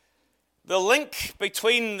The link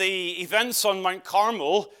between the events on Mount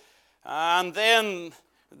Carmel and then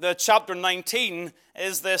the chapter 19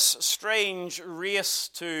 is this strange race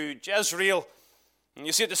to Jezreel. And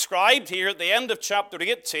you see it described here at the end of chapter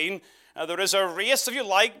 18. There is a race, if you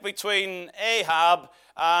like, between Ahab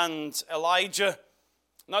and Elijah.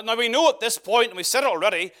 Now we know at this point, and we said it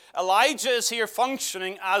already, Elijah is here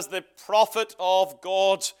functioning as the prophet of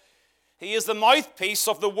God. He is the mouthpiece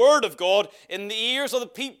of the word of God in the ears of the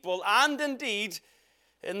people and indeed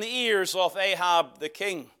in the ears of Ahab the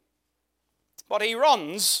king. But he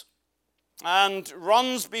runs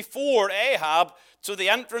before Ahab to the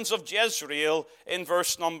entrance of Jezreel in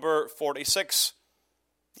verse number 46.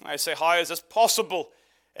 I say, how is this possible?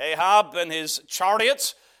 Ahab in his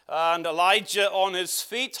chariot and Elijah on his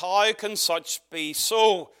feet, how can such be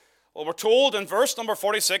so? Well, we're told in verse number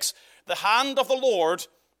 46, the hand of the Lord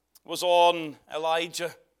was on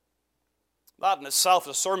Elijah. That in itself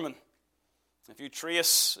is a sermon. If you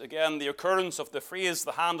trace, again, the occurrence of the phrase,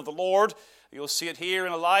 the hand of the Lord, you'll see it here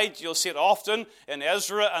in Elijah, you'll see it often in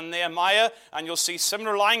Ezra and Nehemiah, and you'll see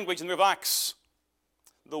similar language in the book of Acts.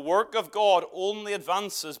 The work of God only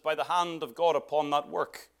advances by the hand of God upon that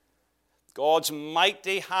work. God's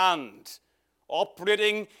mighty hand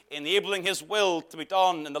operating, enabling his will to be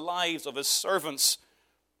done in the lives of his servants.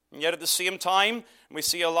 And yet at the same time, we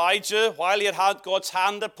see Elijah, while he had had God's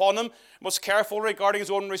hand upon him, was careful regarding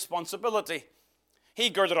his own responsibility. He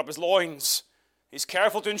girded up his loins. He's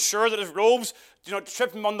careful to ensure that his robes do not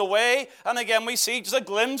trip him on the way. And again, we see just a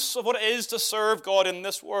glimpse of what it is to serve God in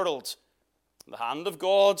this world. The hand of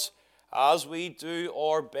God, as we do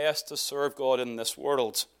our best to serve God in this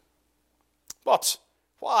world. But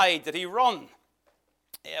why did he run?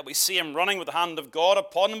 Yeah, we see him running with the hand of God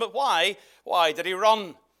upon him, but why? Why did he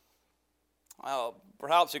run? Well,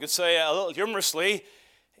 perhaps you could say a little humorously,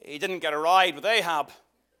 he didn't get a ride with Ahab.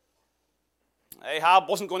 Ahab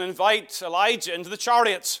wasn't going to invite Elijah into the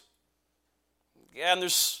chariot. Again,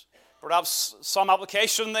 there's perhaps some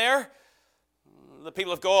application there. The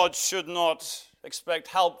people of God should not expect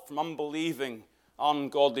help from unbelieving,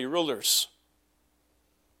 ungodly rulers.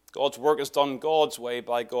 God's work is done God's way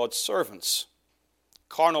by God's servants.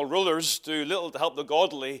 Carnal rulers do little to help the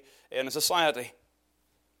godly in a society.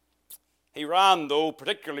 He ran, though,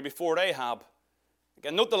 particularly before Ahab.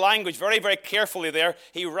 Again, note the language very, very carefully there.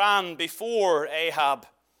 He ran before Ahab.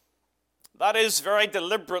 That is very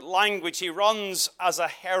deliberate language. He runs as a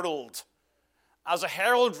herald. As a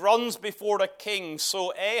herald runs before a king,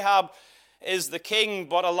 so Ahab is the king,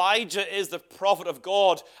 but Elijah is the prophet of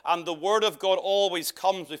God, and the word of God always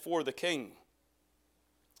comes before the king.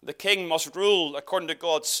 The king must rule according to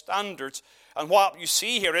God's standards. And what you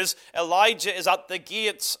see here is Elijah is at the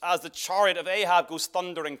gates as the chariot of Ahab goes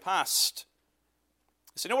thundering past.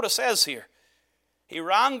 So you know what it says here? He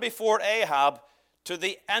ran before Ahab to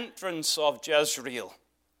the entrance of Jezreel.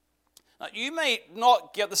 Now you may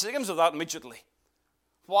not get the significance of that immediately.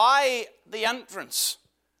 Why the entrance?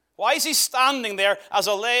 Why is he standing there as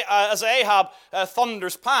Ahab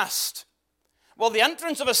thunders past? Well, the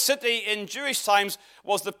entrance of a city in Jewish times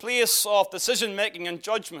was the place of decision-making and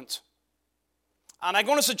judgment. And I'm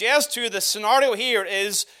going to suggest to you the scenario here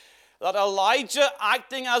is that Elijah,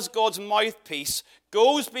 acting as God's mouthpiece,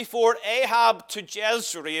 goes before Ahab to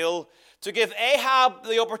Jezreel to give Ahab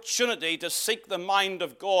the opportunity to seek the mind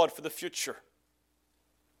of God for the future.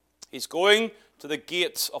 He's going to the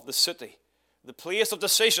gates of the city, the place of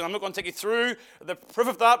decision. I'm not going to take you through the proof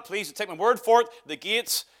of that. Please take my word for it. The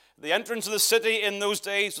gates, the entrance of the city in those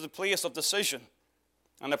days was a place of decision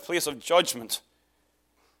and a place of judgment.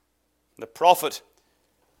 The prophet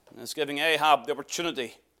is giving Ahab the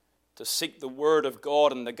opportunity to seek the word of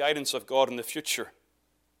God and the guidance of God in the future.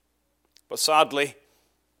 But sadly,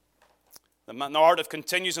 the narrative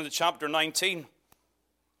continues into chapter 19.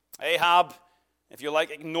 Ahab, if you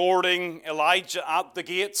like, ignoring Elijah at the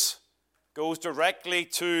gates, goes directly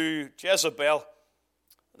to Jezebel.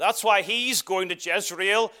 That's why he's going to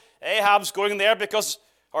Jezreel. Ahab's going there because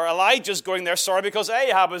Elijah's going there, because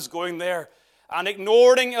Ahab is going there. And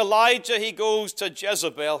ignoring Elijah, he goes to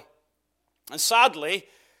Jezebel. And sadly,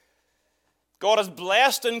 God has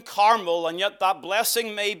blessed in Carmel, and yet that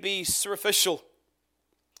blessing may be superficial.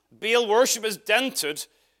 Baal worship is dented,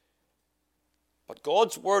 but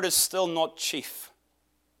God's word is still not chief.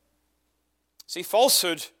 See,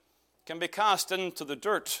 falsehood can be cast into the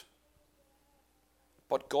dirt,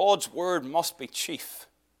 but God's word must be chief.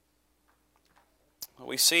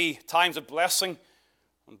 We see times of blessing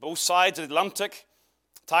on both sides of the Atlantic,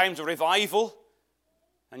 times of revival,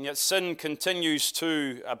 and yet sin continues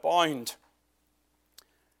to abound.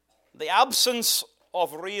 The absence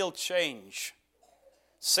of real change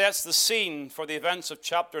sets the scene for the events of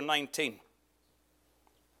chapter 19.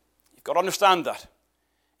 You've got to understand that.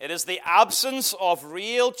 It is the absence of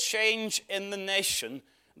real change in the nation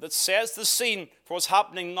that sets the scene for what's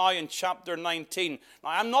happening now in chapter 19. Now,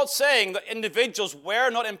 I'm not saying that individuals were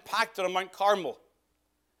not impacted on Mount Carmel.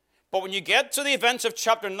 But when you get to the events of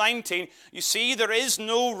chapter 19, you see there is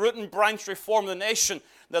no root and branch reform in the nation.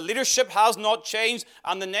 The leadership has not changed,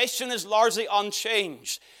 and the nation is largely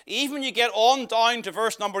unchanged. Even when you get on down to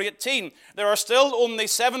verse number 18, there are still only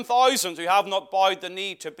 7,000 who have not bowed the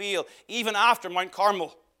knee to Baal, even after Mount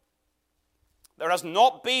Carmel. There has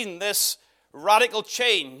not been this radical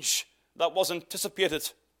change that was anticipated.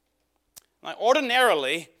 Now,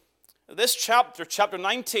 ordinarily, this chapter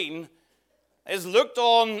 19, is looked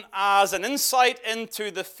on as an insight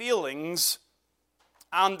into the feelings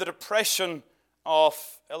and the depression of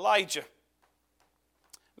Elijah.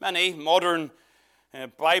 Many modern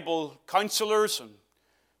Bible counselors and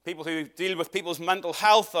people who deal with people's mental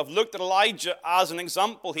health have looked at Elijah as an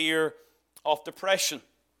example here of depression.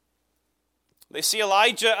 They see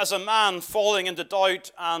Elijah as a man falling into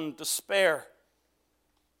doubt and despair.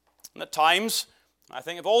 And at times, I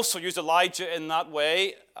think I've also used Elijah in that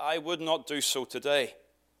way. I would not do so today.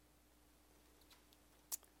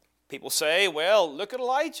 People say, well, look at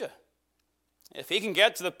Elijah. If he can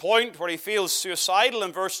get to the point where he feels suicidal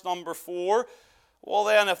in verse number 4, well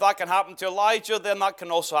then, if that can happen to Elijah, then that can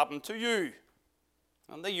also happen to you.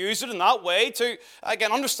 And they use it in that way to,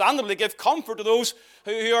 again, understandably give comfort to those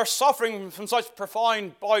who are suffering from such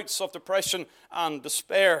profound bouts of depression and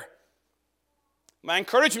despair. My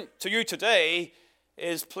encouragement to you today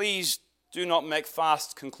is please do not make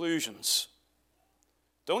fast conclusions.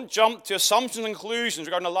 Don't jump to assumptions and conclusions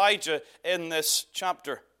regarding Elijah in this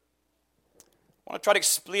chapter. I want to try to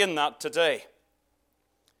explain that today.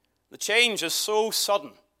 The change is so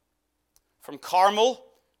sudden. From Carmel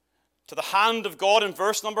to the hand of God in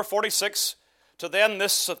verse number 46, to then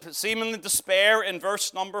this seemingly despair in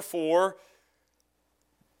verse number 4.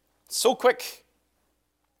 So quick.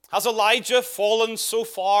 Has Elijah fallen so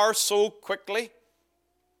far so quickly?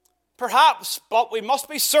 Perhaps, but we must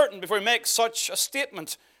be certain before we make such a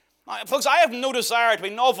statement. Now, folks, I have no desire to be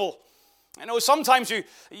novel. I know sometimes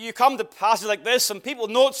you come to passages like this and people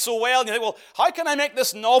know it so well and you think, well, how can I make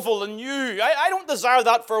this novel and new? I don't desire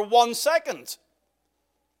that for 1 second.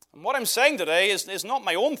 And what I'm saying today is not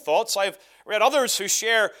my own thoughts. I've read others who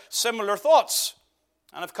share similar thoughts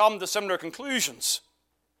and have come to similar conclusions.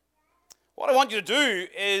 What I want you to do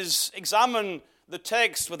is examine the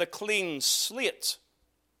text with a clean slate.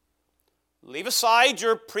 Leave aside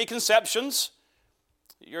your preconceptions,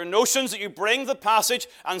 your notions that you bring to the passage,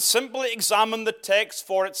 and simply examine the text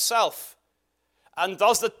for itself. And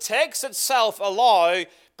does the text itself allow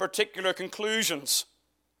particular conclusions?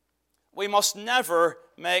 We must never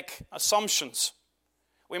make assumptions.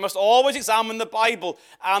 We must always examine the Bible,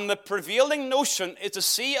 and the prevailing notion is to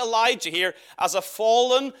see Elijah here as a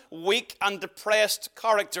fallen, weak, and depressed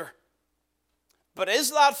character. But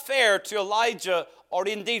is that fair to Elijah, or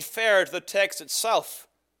indeed fair to the text itself?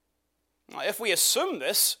 Now, if we assume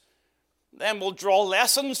this, then we'll draw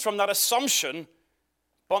lessons from that assumption,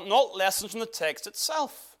 but not lessons from the text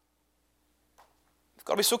itself. You've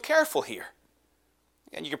got to be so careful here.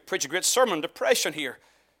 And you can preach a great sermon on depression here.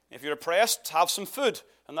 If you're depressed, have some food,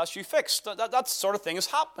 and that's you fixed. That sort of thing is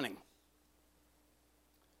happening.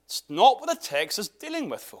 It's not what the text is dealing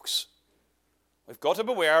with, folks. We've got to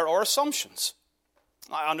beware our assumptions.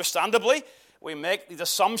 Now, understandably, we make these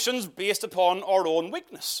assumptions based upon our own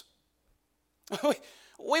weakness.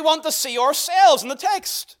 We want to see ourselves in the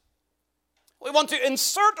text. We want to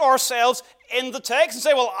insert ourselves in the text and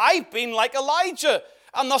say, well, I've been like Elijah.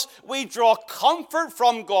 And thus we draw comfort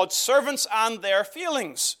from God's servants and their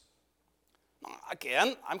feelings.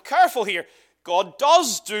 Again, I'm careful here. God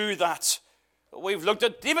does do that. We've looked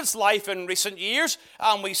at David's life in recent years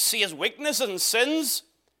and we see his weaknesses and sins.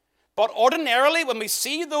 But ordinarily, when we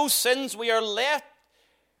see those sins, we are left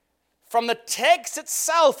from the text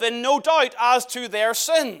itself in no doubt as to their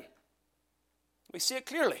sin. We see it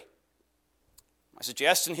clearly. My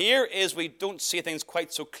suggestion here is we don't see things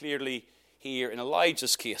quite so clearly here in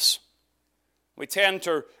Elijah's case. We tend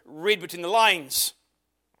to read between the lines.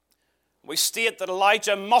 We state that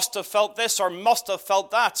Elijah must have felt this or must have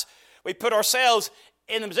felt that. We put ourselves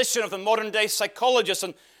in the position of the modern day psychologist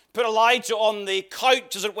and put Elijah on the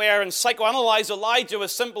couch, as it were, and psychoanalyze Elijah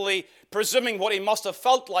with simply presuming what he must have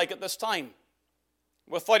felt like at this time,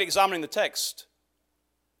 without examining the text.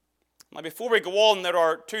 Now, before we go on, there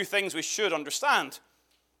are two things we should understand.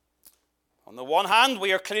 On the one hand,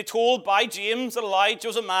 we are clearly told by James that Elijah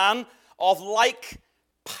was a man of like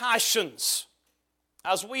passions.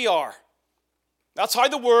 as we are. That's how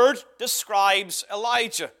the word describes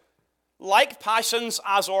Elijah. Like passions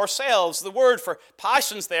as ourselves. The word for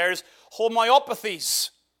passions there is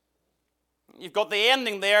homeopathes. You've got the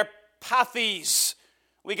ending there, pathes.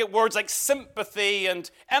 We get words like sympathy and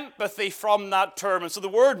empathy from that term. And so the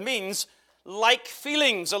word means like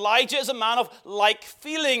feelings. Elijah is a man of like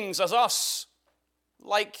feelings as us.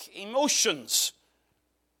 Like emotions.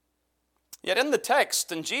 Yet in the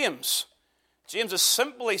text in James is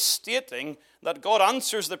simply stating that God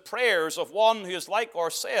answers the prayers of one who is like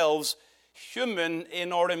ourselves, human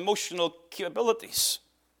in our emotional capabilities.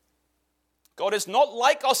 God is not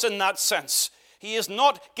like us in that sense. He is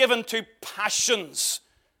not given to passions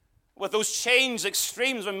with those changed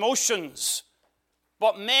extremes of emotions.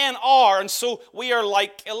 But men are, and so we are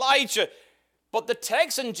like Elijah. But the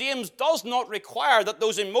text in James does not require that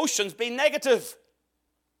those emotions be negative.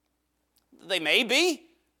 They may be,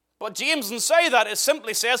 but James doesn't say that. It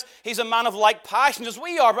simply says he's a man of like passions as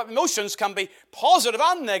we are, but emotions can be positive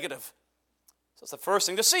and negative. So that's the first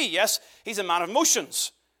thing to see. Yes, he's a man of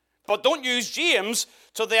emotions. But don't use James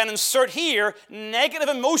to then insert here negative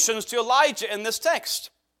emotions to Elijah in this text.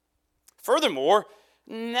 Furthermore,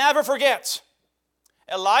 never forget,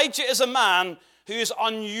 Elijah is a man who is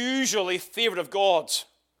unusually favored of God.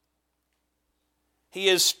 He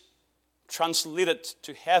is translated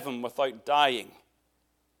to heaven without dying.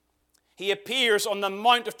 He appears on the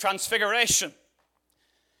Mount of Transfiguration.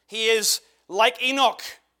 He is like Enoch,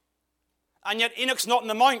 and yet Enoch's not in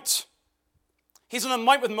the mount. He's on the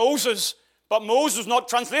mount with Moses, but Moses was not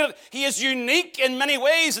translated. He is unique in many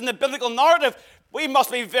ways in the biblical narrative. We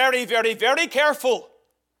must be very, very, very careful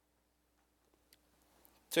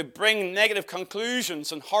to bring negative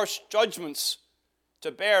conclusions and harsh judgments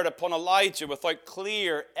to bear upon Elijah without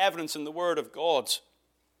clear evidence in the Word of God.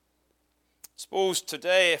 Suppose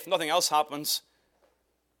today, if nothing else happens,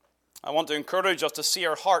 I want to encourage us to see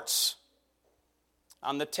our hearts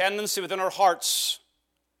and the tendency within our hearts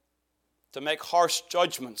to make harsh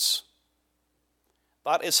judgments.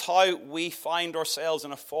 That is how we find ourselves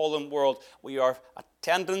in a fallen world. We have a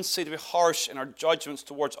tendency to be harsh in our judgments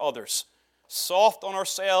towards others, soft on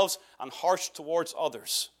ourselves and harsh towards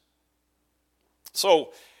others.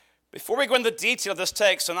 So, before we go into the detail of this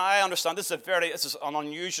text, and I understand this is an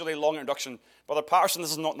unusually long introduction. Brother Patterson,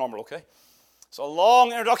 this is not normal, okay? It's a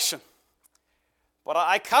long introduction. But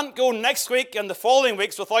I can't go next week and the following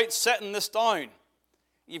weeks without setting this down.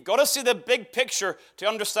 You've got to see the big picture to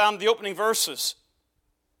understand the opening verses.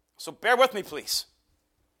 So bear with me, please.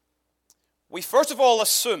 We first of all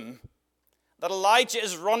assume that Elijah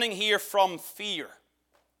is running here from fear.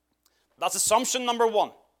 That's assumption number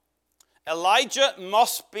one. Elijah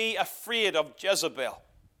must be afraid of Jezebel.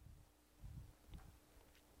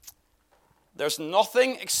 There's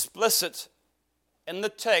nothing explicit in the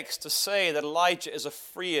text to say that Elijah is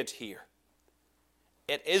afraid here.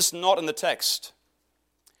 It is not in the text.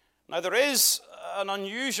 Now there is an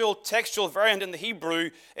unusual textual variant in the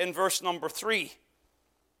Hebrew in verse number 3.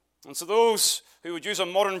 And so those who would use a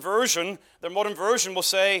modern version, their modern version will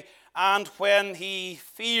say, and when he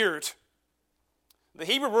feared. The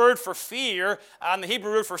Hebrew word for fear and the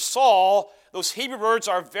Hebrew word for Saul, those Hebrew words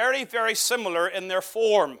are very, very similar in their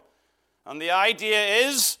form. And the idea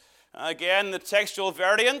is, again, the textual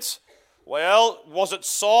variant, well, was it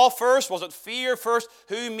Saul first? Was it fear first?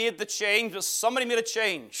 Who made the change? But somebody made a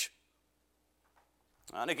change.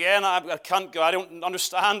 And again, I don't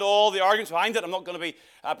understand all the arguments behind it. I'm not going to be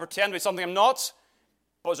pretend to be something I'm not.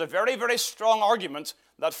 But it's a very, very strong argument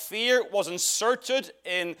that fear was inserted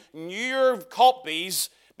in newer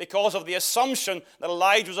copies because of the assumption that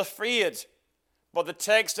Elijah was afraid. But the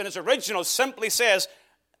text in its original simply says,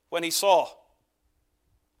 when he saw.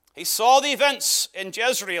 He saw the events in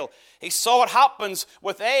Jezreel. He saw what happens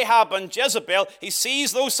with Ahab and Jezebel. He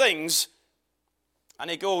sees those things,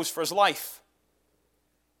 and he goes for his life.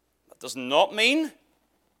 That does not mean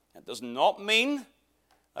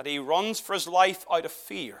that he runs for his life out of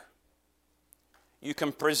fear. You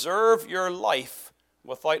can preserve your life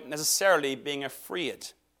without necessarily being afraid.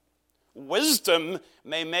 Wisdom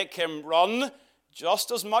may make him run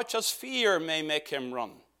just as much as fear may make him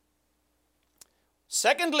run.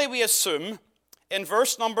 Secondly, we assume in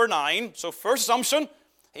verse number 9, so first assumption,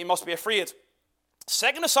 he must be afraid.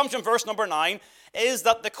 Second assumption, verse number 9, is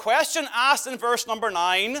that the question asked in verse number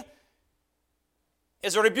 9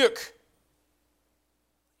 is a rebuke.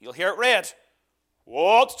 You'll hear it read,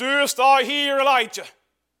 "What doest thou here, Elijah?"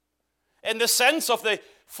 In the sense of the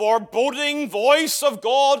foreboding voice of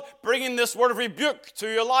God bringing this word of rebuke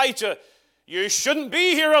to Elijah. You shouldn't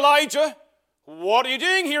be here, Elijah. What are you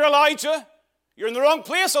doing here, Elijah? You're in the wrong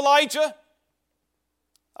place, Elijah.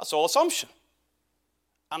 That's all assumption.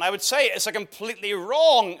 And I would say it's a completely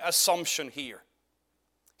wrong assumption here.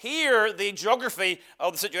 Here, the geography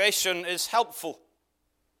of the situation is helpful.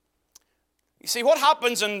 You see, what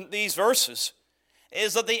happens in these verses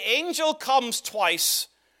is that the angel comes twice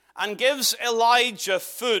and gives Elijah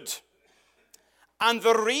food. And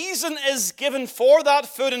the reason is given for that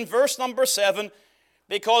food in verse number 7,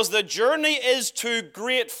 because the journey is too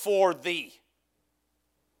great for thee.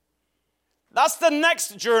 That's the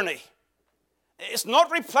next journey. It's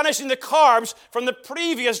not replenishing the carbs from the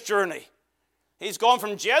previous journey. He's gone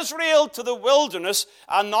from Jezreel to the wilderness,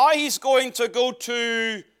 and now he's going to go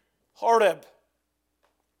to Horeb.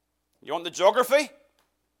 You want the geography?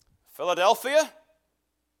 Philadelphia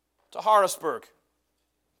to Harrisburg,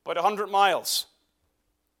 about 100 miles.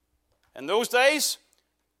 In those days,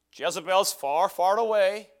 Jezebel's far, far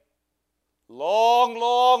away, long,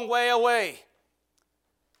 long way away.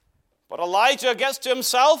 But Elijah gets to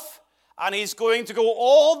himself, and he's going to go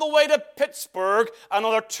all the way to Pittsburgh,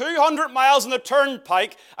 another 200 miles on the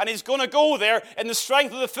turnpike, and he's going to go there in the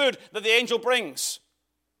strength of the food that the angel brings.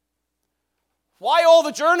 Why all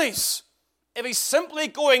the journeys? If he's simply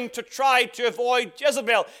going to try to avoid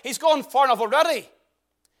Jezebel, he's gone far enough already.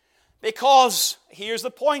 Because, here's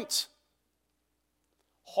the point,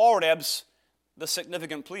 Horeb's the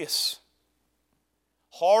significant place.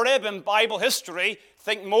 Horeb in Bible history,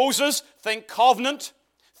 think Moses, think covenant,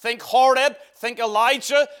 think Horeb, think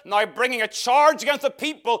Elijah, now bringing a charge against the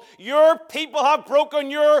people. Your people have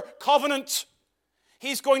broken your covenant.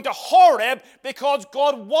 He's going to Horeb because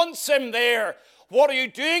God wants him there. What are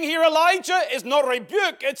you doing here, Elijah? Is not a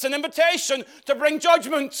rebuke, it's an invitation to bring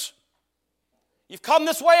judgment. You've come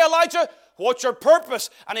this way, Elijah. What's your purpose?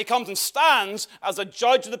 And he comes and stands as a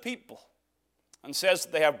judge of the people and says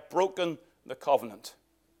they have broken the covenant.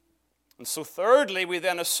 And so thirdly, we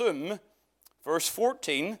then assume, verse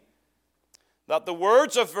 14, that the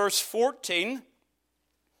words of verse 14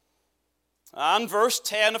 and verse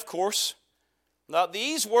 10, of course, that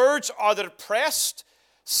these words are the depressed,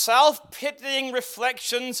 self-pitying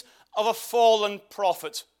reflections of a fallen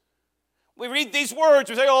prophet. We read these words,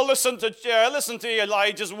 we say, oh, listen to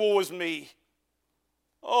Elijah's woe is me.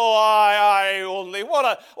 Oh, I only,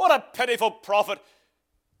 what a pitiful prophet.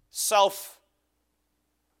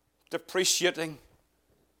 Self-depreciating.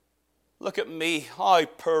 Look at me, how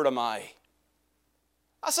poor am I?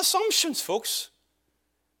 That's assumptions, folks.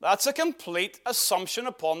 That's a complete assumption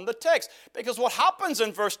upon the text. Because what happens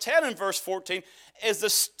in verse 10 and verse 14 is the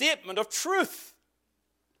statement of truth.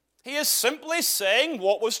 He is simply saying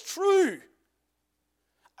what was true.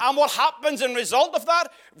 And what happens in result of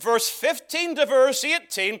that, verse 15 to verse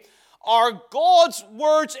 18, are God's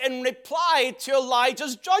words in reply to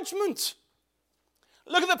Elijah's judgment.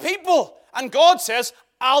 Look at the people. And God says,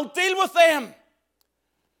 I'll deal with them.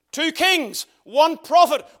 2 kings, 1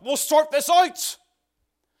 prophet will sort this out.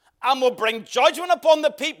 And will bring judgment upon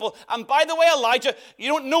the people. And by the way, Elijah, you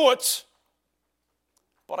don't know it,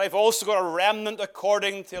 but I've also got a remnant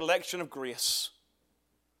according to the election of grace.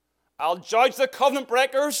 I'll judge the covenant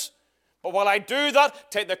breakers, but while I do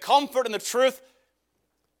that, take the comfort and the truth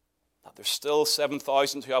that there's still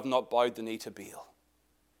 7,000 who have not bowed the knee to Baal.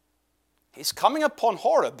 He's coming upon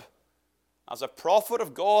Horeb as a prophet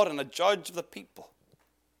of God and a judge of the people.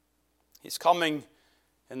 He's coming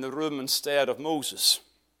in the room instead of Moses.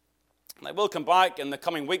 And I will come back in the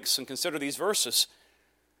coming weeks and consider these verses.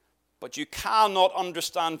 But you cannot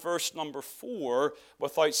understand verse number 4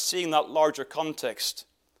 without seeing that larger context.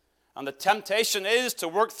 And the temptation is to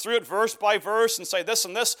work through it verse by verse and say this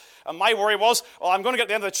and this. And my worry was, I'm going to get to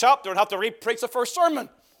the end of the chapter and have to re-preach the first sermon.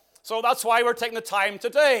 So that's why we're taking the time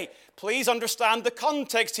today. Please understand the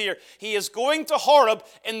context here. He is going to Horeb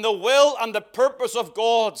in the will and the purpose of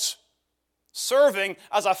God's, serving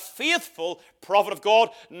as a faithful prophet of God,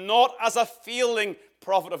 not as a feeling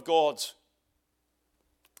prophet of God's.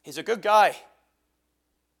 He's a good guy.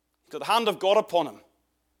 He's got the hand of God upon him.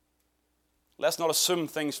 Let's not assume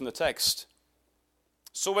things from the text.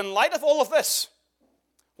 So in light of all of this,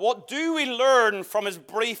 what do we learn from his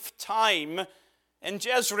brief time in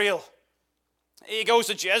Jezreel? He goes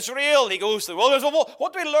to Jezreel, he goes to the wilderness. Well,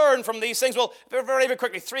 what do we learn from these things? Well, very, very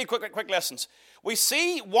quickly, 3 quick lessons. We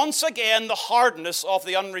see once again the hardness of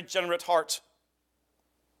the unregenerate heart.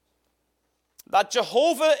 That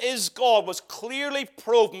Jehovah is God was clearly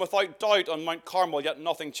proven without doubt on Mount Carmel, yet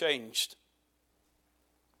nothing changed.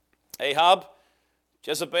 Ahab,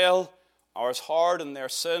 Jezebel are as hard in their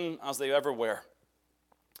sin as they ever were.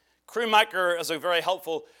 Krummacher is a very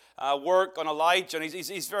helpful work on Elijah, and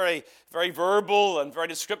he's very, very verbal and very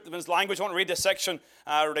descriptive in his language. I want to read this section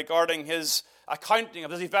regarding his accounting of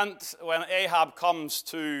this event when Ahab comes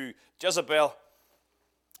to Jezebel.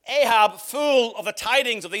 Ahab, full of the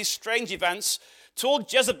tidings of these strange events,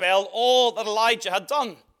 told Jezebel all that Elijah had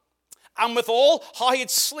done, and withal how he had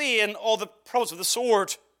slain all the prophets with the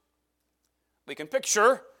sword. We can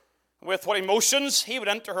picture with what emotions he would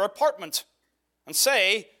enter her apartment and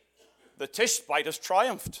say, "The Tishbite has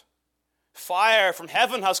triumphed. Fire from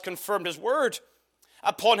heaven has confirmed his word.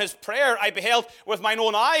 Upon his prayer I beheld with mine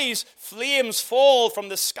own eyes flames fall from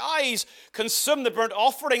the skies, consume the burnt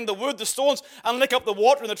offering, the wood, the stones, and lick up the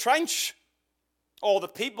water in the trench. All the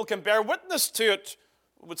people can bear witness to it,"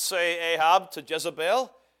 would say Ahab to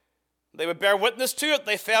Jezebel. They would bear witness to it.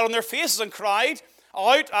 They fell on their faces and cried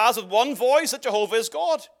out as with one voice that Jehovah is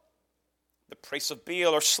God. The priests of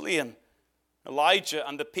Baal are slain. Elijah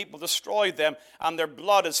and the people destroyed them, and their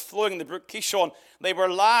blood is flowing in the brook Kishon. They were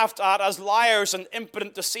laughed at as liars and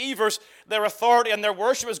impotent deceivers. Their authority and their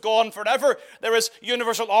worship is gone forever. There is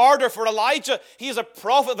universal order for Elijah. He is a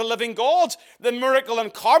prophet of the living God. The miracle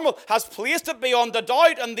in Carmel has placed it beyond a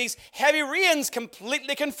doubt, and these heavy rains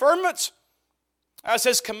completely confirm it. As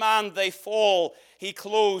his command they fall. He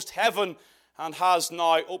closed heaven and has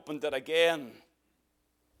now opened it again.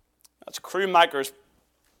 That's Crewmaker's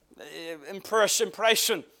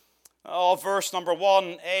impression of verse number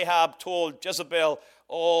 1. Ahab told Jezebel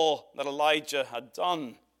all that Elijah had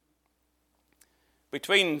done.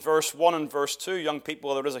 Between verse 1 and verse 2, young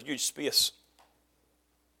people, there is a huge space.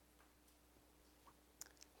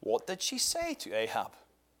 What did she say to Ahab?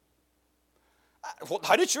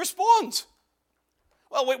 How did she respond?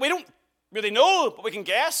 Well, we don't really know, but we can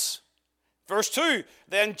guess. Verse 2,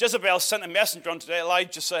 then Jezebel sent a messenger unto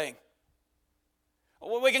Elijah saying,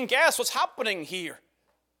 well, we can guess what's happening here.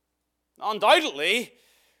 Undoubtedly,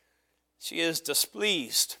 she is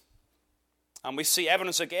displeased. And we see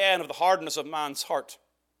evidence again of the hardness of man's heart.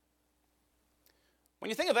 When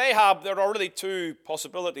you think of Ahab, there are really two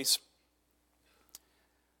possibilities.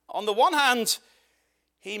 On the one hand,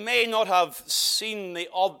 he may not have seen the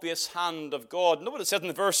obvious hand of God. Note what it says in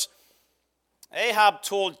the verse. Ahab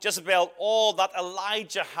told Jezebel all that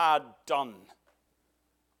Elijah had done.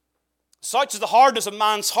 Such is the hardness of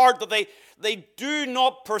man's heart that they do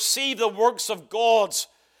not perceive the works of God,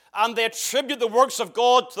 and they attribute the works of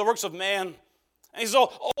God to the works of men. And he says,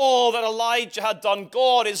 all that Elijah had done,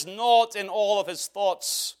 God is not in all of his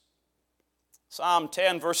thoughts. Psalm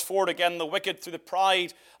 10, verse 4 again, the wicked through the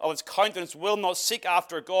pride of his countenance will not seek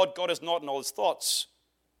after God. God is not in all his thoughts.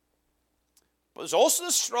 But there's also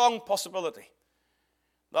the strong possibility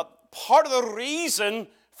that part of the reason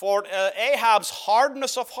for Ahab's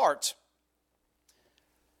hardness of heart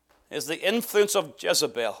is the influence of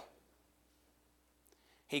Jezebel.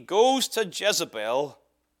 He goes to Jezebel,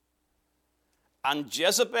 and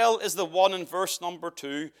Jezebel is the one in verse number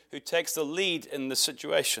 2 who takes the lead in the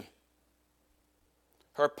situation.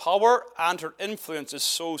 Her power and her influence is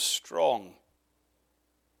so strong.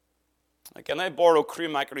 Again, I borrow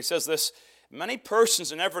Crewmaker. He says this, many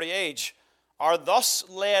persons in every age are thus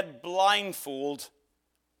led blindfold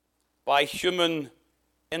by human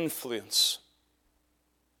influence.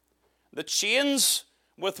 The chains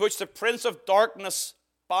with which the prince of darkness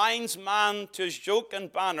binds man to his yoke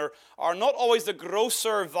and banner are not always the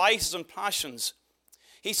grosser vices and passions.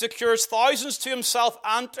 He secures thousands to himself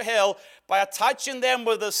and to hell by attaching them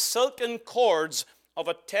with the silken cords of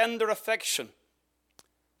a tender affection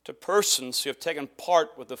to persons who have taken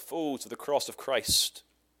part with the foes of the cross of Christ.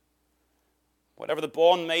 Whatever the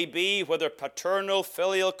bond may be, whether paternal,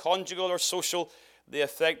 filial, conjugal, or social, the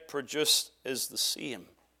effect produced is the same.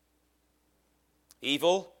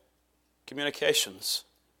 Evil communications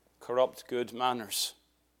corrupt good manners.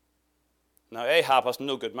 Now, Ahab has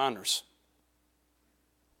no good manners,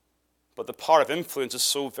 but the power of influence is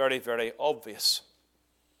so very, very obvious.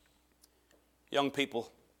 Young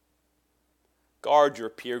people, guard your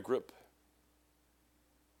peer group.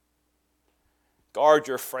 Guard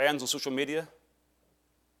your friends on social media.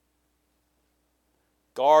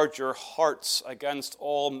 Guard your hearts against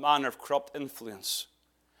all manner of corrupt influence.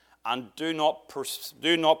 And do not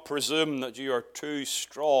presume that you are too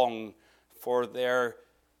strong for their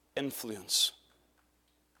influence.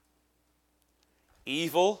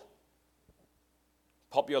 Evil,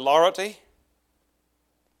 popularity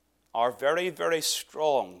are very, very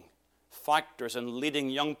strong factors in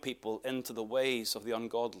leading young people into the ways of the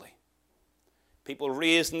ungodly. People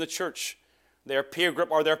raised in the church, their peer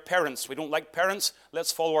group are their parents. We don't like parents,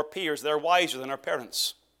 let's follow our peers. They're wiser than our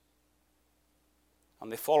parents.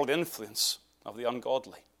 And they follow the influence of the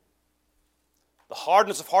ungodly. The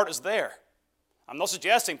hardness of heart is there. I'm not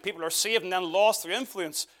suggesting people are saved and then lost through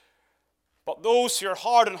influence. But those who are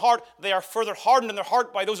hard in heart, they are further hardened in their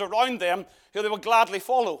heart by those around them who they will gladly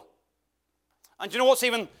follow. And do you know what's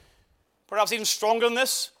perhaps even stronger than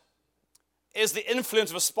this? Is the influence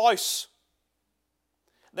of a spouse.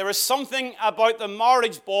 There is something about the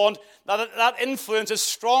marriage bond that influence is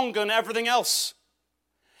stronger than everything else.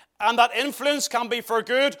 And that influence can be for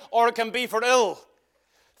good or it can be for ill.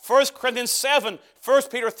 1 Corinthians 7, 1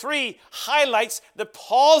 Peter 3 highlights the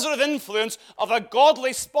positive influence of a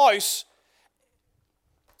godly spouse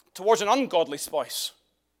towards an ungodly spouse.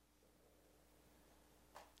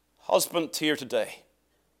 Husband here today,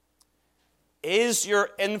 is your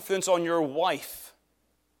influence on your wife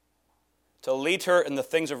to lead her in the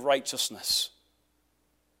things of righteousness?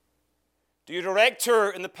 Do you direct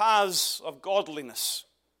her in the paths of godliness?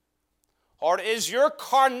 Or is your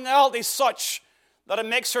carnality such that it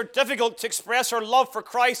makes her difficult to express her love for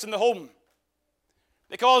Christ in the home?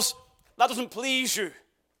 Because that doesn't please you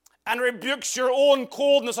and rebukes your own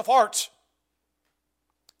coldness of heart.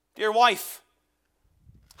 Dear wife,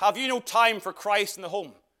 have you no time for Christ in the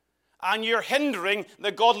home? And you're hindering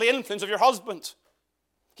the godly influence of your husband.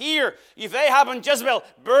 Here, if Ahab and Jezreel,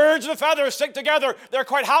 birds of a feather, stick together, they're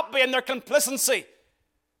quite happy in their complacency.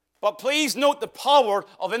 But please note the power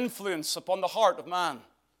of influence upon the heart of man.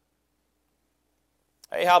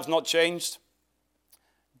 Ahab's not changed.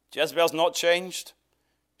 Jezebel's not changed.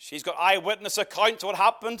 She's got eyewitness account to what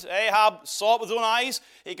happened. Ahab saw it with his own eyes.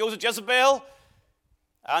 He goes to Jezebel,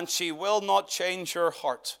 and she will not change her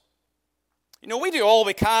heart. You know, we do all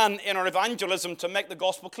we can in our evangelism to make the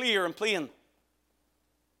gospel clear and plain.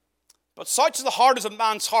 But such is the hardness of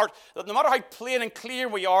man's heart that no matter how plain and clear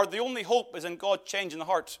we are, the only hope is in God changing the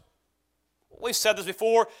heart. We've said this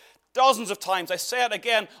before dozens of times. I say it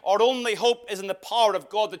again. Our only hope is in the power of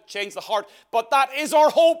God to change the heart. But that is our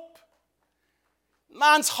hope.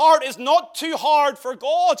 Man's heart is not too hard for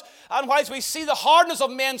God. And whilst we see the hardness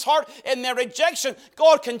of men's heart in their rejection,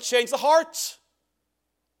 God can change the heart.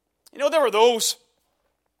 You know, there were those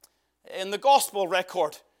in the gospel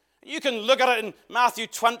record. You can look at it in Matthew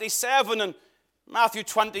 27 and Matthew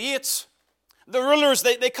 28. The rulers,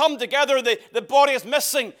 they come together, the body is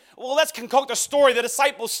missing. Well, let's concoct a story. The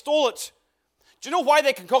disciples stole it. Do you know why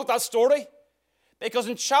they concoct that story? Because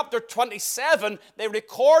in chapter 27, they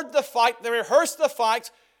record the fact, they rehearse the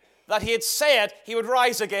fact that he had said he would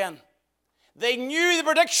rise again. They knew the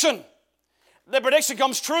prediction. The prediction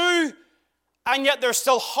comes true, and yet they're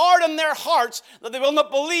still hard in their hearts that they will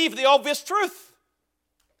not believe the obvious truth.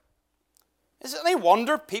 Is it any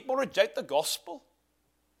wonder people reject the gospel?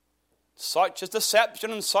 Such is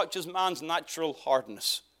deception and such is man's natural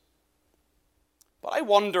hardness. But I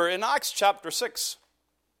wonder, in Acts chapter 6,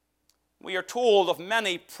 we are told of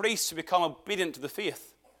many priests who become obedient to the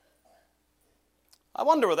faith. I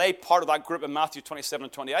wonder, were they part of that group in Matthew 27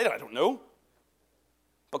 and 28? I don't know.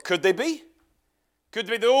 But could they be? Could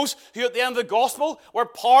they be those who at the end of the gospel were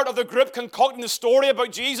part of the group concocting the story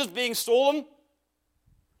about Jesus being stolen?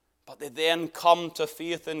 But they then come to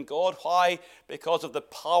faith in God. Why? Because of the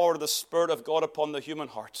power of the Spirit of God upon the human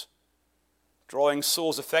heart, drawing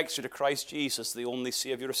souls effectually to Christ Jesus, the only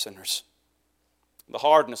Savior of sinners. The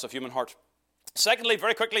hardness of human heart. Secondly,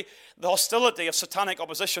 very quickly, the hostility of satanic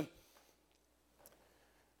opposition.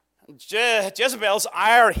 Jezebel's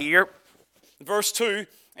ire here, verse 2,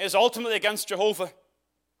 is ultimately against Jehovah.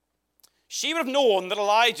 She would have known that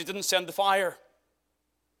Elijah didn't send the fire.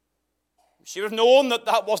 She would have known that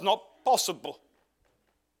that was not possible.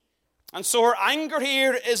 And so her anger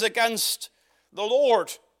here is against the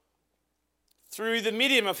Lord through the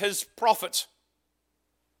medium of his prophet.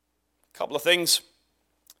 A couple of things.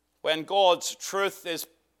 When God's truth is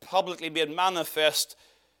publicly made manifest,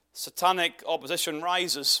 satanic opposition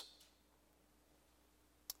rises.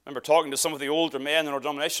 I remember talking to some of the older men in our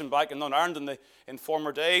denomination back in Northern Ireland in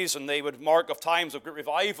former days, and they would mark of times of great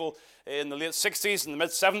revival in the late 60s and the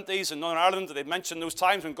mid-70s in Northern Ireland. They mentioned those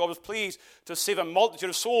times when God was pleased to save a multitude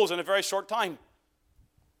of souls in a very short time.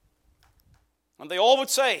 And they all would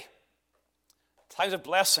say, times of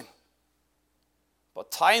blessing,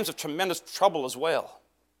 but times of tremendous trouble as well.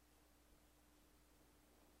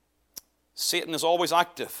 Satan is always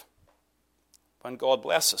active when God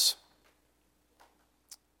blesses.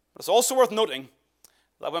 But it's also worth noting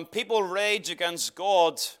that when people rage against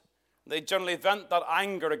God, they generally vent that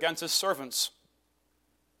anger against his servants.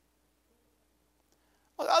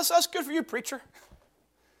 Well, that's good for you, preacher.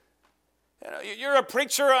 You know, you're a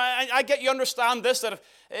preacher. I get you understand this, that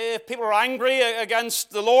if people are angry against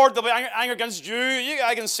the Lord, they'll be angry against you.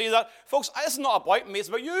 I can see that. Folks, this is not about me, it's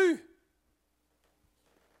about you.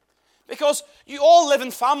 Because you all live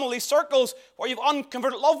in family circles where you have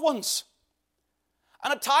unconverted loved ones.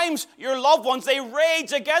 And at times, your loved ones, they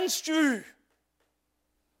rage against you.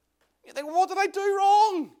 You think, what did I do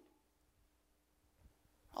wrong?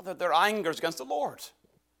 Well, their anger is against the Lord.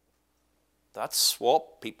 That's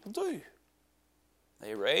what people do.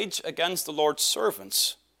 They rage against the Lord's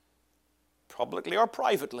servants, publicly or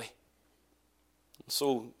privately.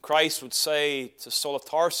 So Christ would say to Saul of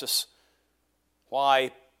Tarsus,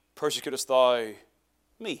 why persecutest thou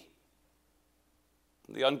me?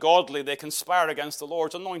 The ungodly, they conspire against the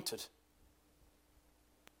Lord's anointed.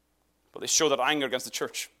 But they show that anger against the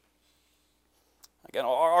church. Again,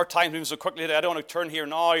 our time moves so quickly today, I don't want to turn here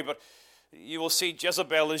now, but you will see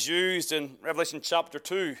Jezebel is used in Revelation chapter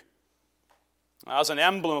 2 as an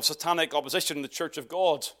emblem of satanic opposition in the church of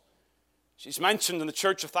God. She's mentioned in the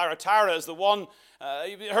church of Thyatira as the one,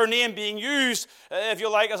 her name being used, if you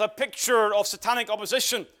like, as a picture of satanic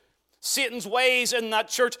opposition. Satan's ways in that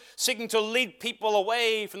church, seeking to lead people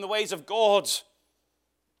away from the ways of God.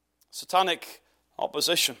 Satanic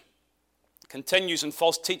opposition continues in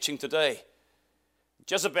false teaching today.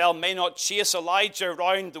 Jezebel may not chase Elijah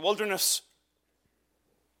around the wilderness,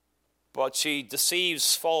 but she deceives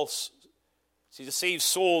souls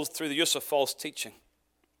through the use of false teaching.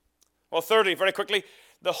 Well, thirdly, very quickly,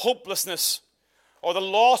 the hopelessness or the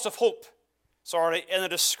loss of hope, in a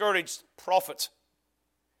discouraged prophet.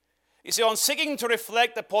 You see, on seeking to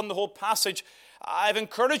reflect upon the whole passage, I've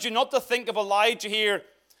encouraged you not to think of Elijah here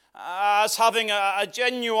as having a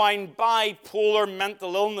genuine bipolar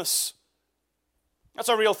mental illness. That's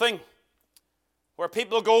a real thing, where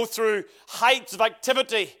people go through heights of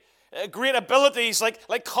activity, great abilities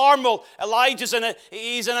like Carmel. Elijah's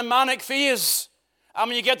he's in a manic phase. And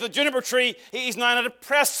when you get to the juniper tree, he's now in a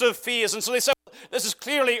depressive phase. And so they say, this is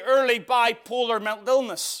clearly early bipolar mental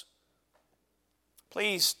illness.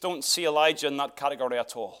 Please don't see Elijah in that category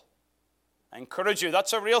at all. I encourage you,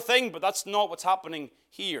 that's a real thing, but that's not what's happening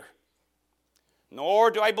here. Nor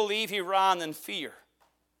do I believe he ran in fear.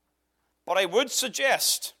 But I would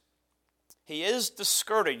suggest he is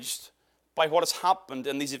discouraged by what has happened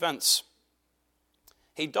in these events.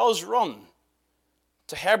 He does run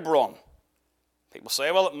to Hebron. People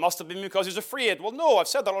say, well, it must have been because he was afraid. Well, no, I've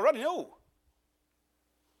said that already, no.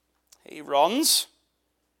 He runs,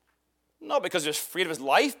 not because he's afraid of his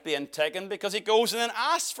life being taken, because he goes and then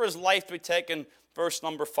asks for his life to be taken, verse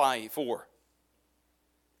number 4.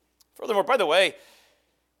 Furthermore, by the way,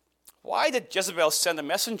 why did Jezebel send a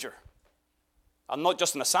messenger and not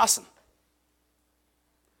just an assassin?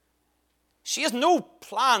 She has no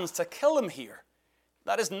plans to kill him here.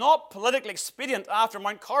 That is not politically expedient after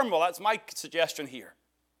Mount Carmel. That's my suggestion here.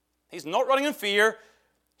 He's not running in fear.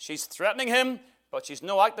 She's threatening him, but she's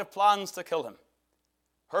no active plans to kill him.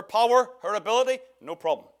 Her power, her ability, no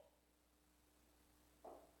problem.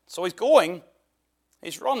 So he's going,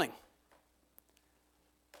 he's running.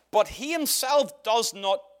 But he himself does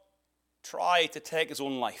not try to take his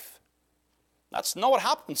own life. That's not what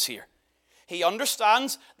happens here. He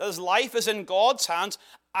understands that his life is in God's hands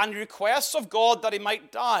and requests of God that he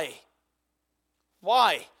might die.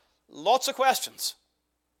 Why? Lots of questions.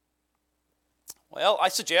 Well, I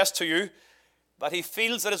suggest to you that he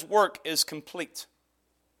feels that his work is complete.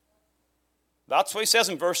 That's what he says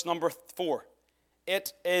in verse number 4.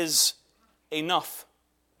 It is enough.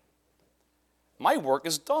 My work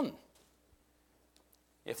is done.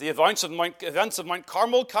 If the events of Mount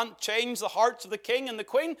Carmel can't change the hearts of the king and the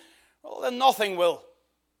queen, well, then nothing will.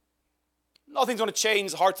 Nothing's going to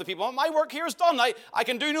change the hearts of people. My work here is done. I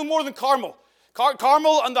can do no more than Carmel.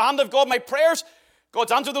 Carmel and the hand of God, my prayers,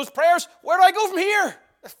 God's answered those prayers. Where do I go from here?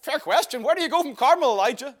 Fair question. Where do you go from Carmel,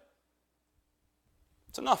 Elijah?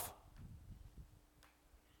 It's enough.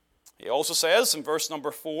 He also says in verse number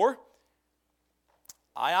 4,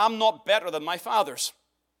 I am not better than my fathers.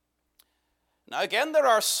 Now again, there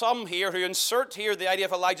are some here who insert here the idea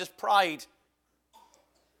of Elijah's pride.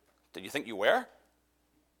 Did you think you were?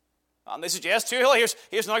 And they suggest to you, well,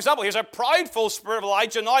 here's an example. Here's a prideful spirit of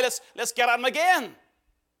Elijah. Now let's get at him again.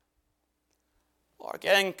 Or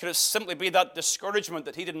again, could it simply be that discouragement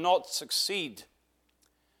that he did not succeed,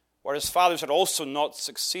 where his fathers had also not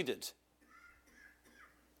succeeded?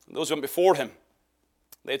 And those who went before him,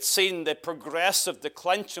 they had seen the progressive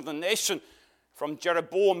declension of the nation from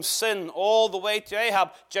Jeroboam's sin all the way to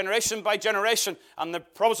Ahab, generation by generation, and the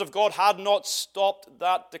promise of God had not stopped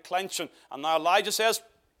that declension. And now Elijah says,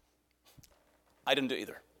 I didn't do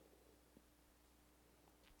either.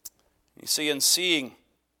 You see, in seeing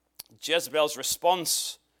Jezebel's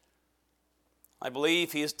response, I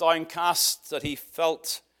believe he is downcast that he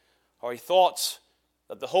felt, or he thought,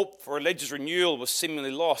 that the hope for religious renewal was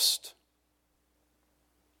seemingly lost.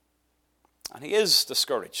 And he is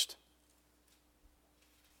discouraged.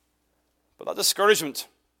 But that discouragement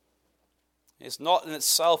is not in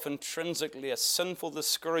itself intrinsically a sinful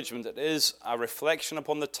discouragement. It is a reflection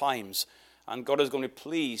upon the times, and God is going to be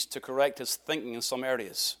pleased to correct his thinking in some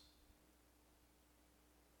areas.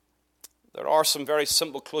 There are some very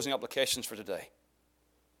simple closing applications for today.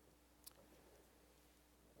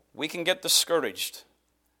 We can get discouraged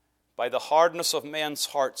by the hardness of men's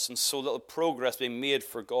hearts and so little progress being made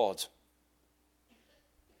for God.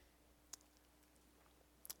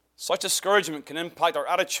 Such discouragement can impact our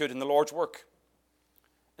attitude in the Lord's work,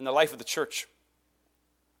 in the life of the church.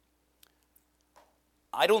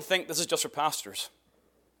 I don't think this is just for pastors.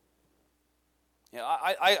 You know,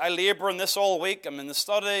 I labor in this all week. I'm in the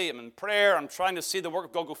study, I'm in prayer, I'm trying to see the work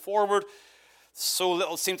of God go forward. So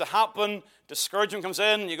little seems to happen. Discouragement comes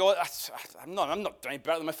in, and you go, I'm not doing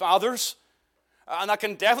better than my fathers. And that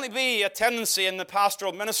can definitely be a tendency in the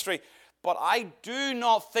pastoral ministry. But I do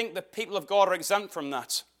not think the people of God are exempt from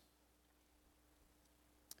that.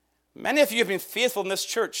 Many of you have been faithful in this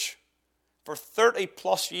church for 30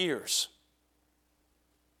 plus years.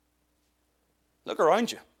 Look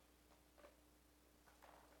around you.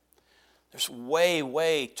 There's way,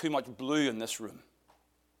 way too much blue in this room.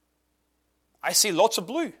 I see lots of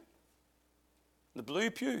blue. The blue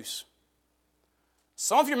pews.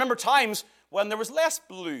 Some of you remember times when there was less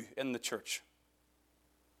blue in the church.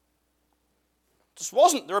 Just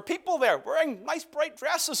wasn't. There were people there wearing nice bright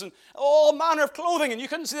dresses and all manner of clothing, and you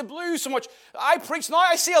couldn't see the blue so much. I preach now,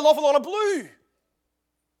 I see an awful lot of blue.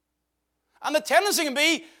 And the tendency can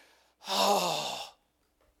be,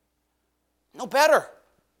 no better.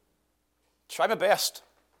 Try my best.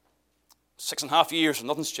 6.5 years and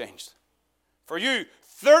nothing's changed. For you,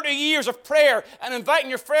 30 years of prayer and inviting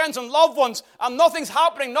your friends and loved ones, and nothing's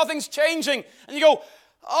happening, nothing's changing. And you go,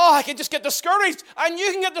 I can just get discouraged. And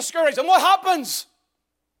you can get discouraged. And what happens?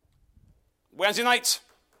 Wednesday nights.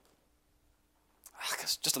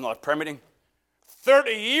 It's just another prayer meeting.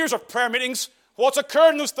 30 years of prayer meetings. What's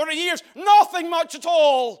occurred in those 30 years? Nothing much at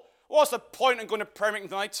all. What's the point in going to prayer meeting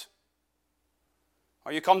tonight?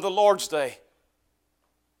 Or you come to the Lord's Day.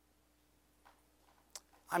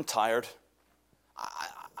 I'm tired.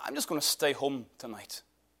 I'm just going to stay home tonight.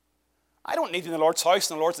 I don't need to be in the Lord's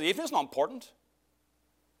house in the Lord's evening. It's not important.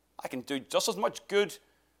 I can do just as much good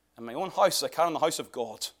in my own house as I can in the house of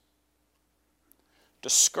God.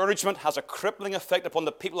 Discouragement has a crippling effect upon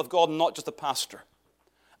the people of God, not just the pastor.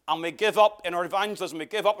 And we give up in our evangelism, we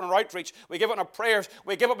give up in our outreach, we give up in our prayers,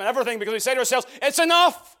 we give up in everything because we say to ourselves, it's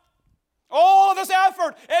enough. All of this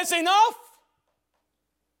effort, it's enough.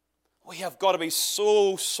 We have got to be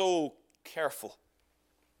so careful.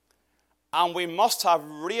 And we must have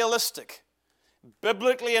realistic,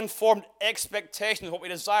 biblically informed expectations of what we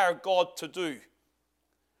desire God to do.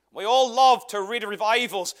 We all love to read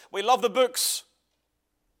revivals. We love the books.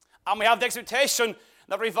 And we have the expectation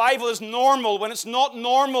that revival is normal when it's not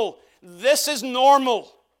normal. This is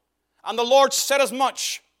normal. And the Lord said as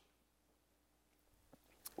much.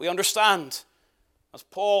 We understand, as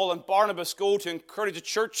Paul and Barnabas go to encourage the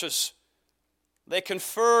churches, they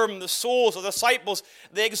confirm the souls of the disciples.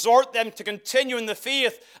 They exhort them to continue in the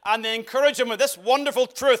faith, and they encourage them with this wonderful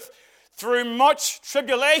truth. Through much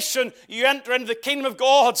tribulation, you enter into the kingdom of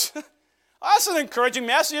God. That's an encouraging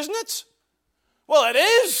message, isn't it? Well, it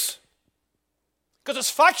is. Because it's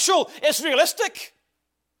factual, it's realistic.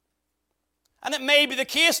 And it may be the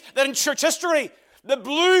case that in church history, the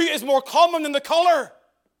blue is more common than the color.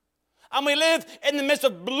 And we live in the midst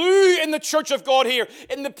of blue in the church of God here,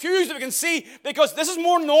 in the pews that we can see, because this is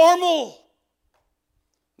more normal.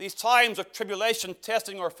 These times of tribulation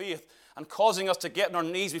testing our faith and causing us to get on our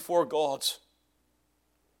knees before God.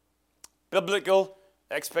 Biblical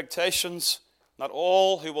expectations, not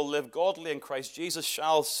all who will live godly in Christ Jesus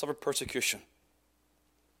shall suffer persecution.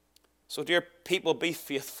 So, dear people, be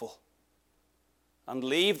faithful and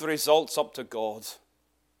leave the results up to God.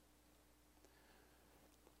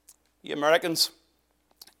 You Americans,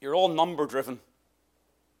 you're all number driven.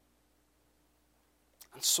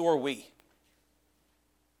 And so are we.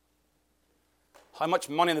 How much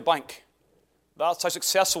money in the bank? That's how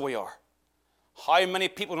successful we are. How many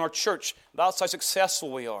people in our church? That's how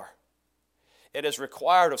successful we are. It is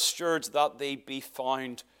required of stewards that they be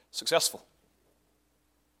found successful.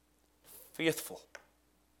 Faithful.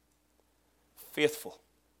 Faithful.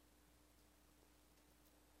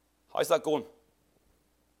 How's that going?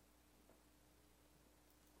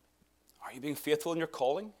 Are you being faithful in your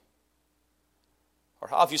calling? Or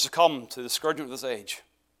have you succumbed to the discouragement of this age?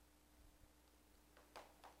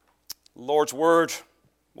 The Lord's word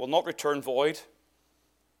will not return void.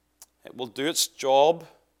 It will do its job.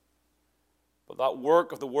 But that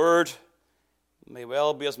work of the word may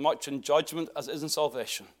well be as much in judgment as it is in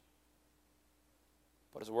salvation.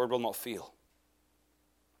 But his word will not fail.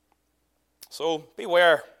 So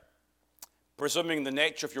beware presuming the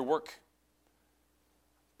nature of your work.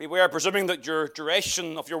 Beware presuming that your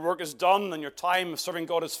duration of your work is done and your time of serving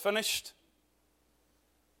God is finished.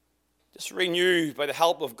 Just renew by the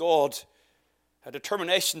help of God a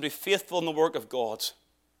determination to be faithful in the work of God.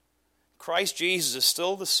 Christ Jesus is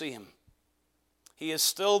still the same. He is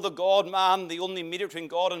still the God-man, the only mediator between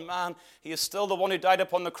God and man. He is still the one who died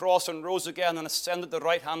upon the cross and rose again and ascended at the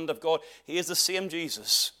right hand of God. He is the same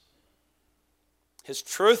Jesus. His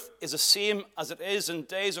truth is the same as it is in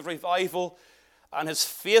days of revival, and his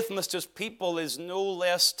faithfulness to his people is no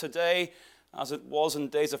less today as it was in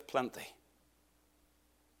days of plenty.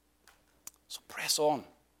 So press on.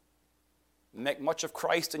 Make much of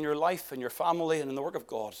Christ in your life, in your family, and in the work of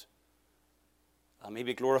God, and may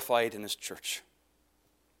be glorified in his church.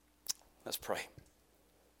 Let's pray.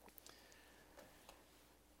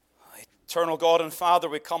 Eternal God and Father,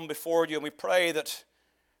 we come before you and we pray that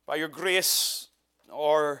by your grace,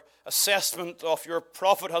 our assessment of your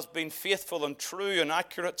prophet has been faithful and true and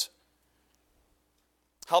accurate.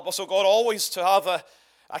 Help us, O God, always to have a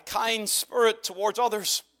kind spirit towards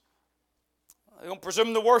others. I don't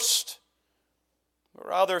presume the worst, but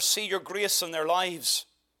rather see your grace in their lives.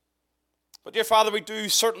 But dear Father, we do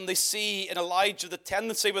certainly see in Elijah the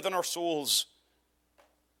tendency within our souls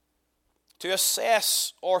to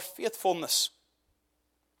assess our faithfulness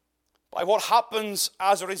by what happens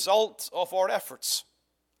as a result of our efforts.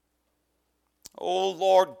 Oh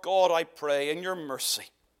Lord God, I pray in your mercy,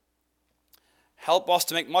 help us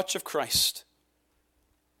to make much of Christ.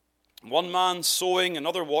 One man sowing,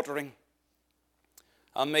 another watering,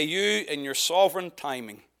 and may you in your sovereign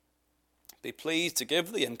timing be pleased to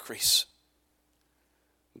give the increase.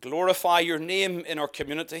 Glorify your name in our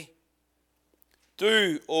community.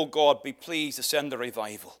 Do, O God, be pleased to send a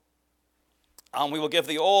revival. And we will give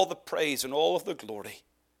thee all the praise and all of the glory.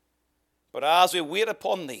 But as we wait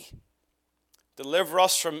upon thee, deliver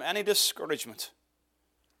us from any discouragement.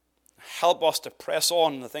 Help us to press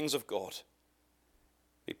on in the things of God.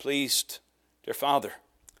 Be pleased, dear Father,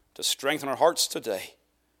 to strengthen our hearts today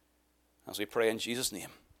as we pray in Jesus' name.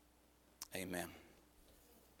 Amen.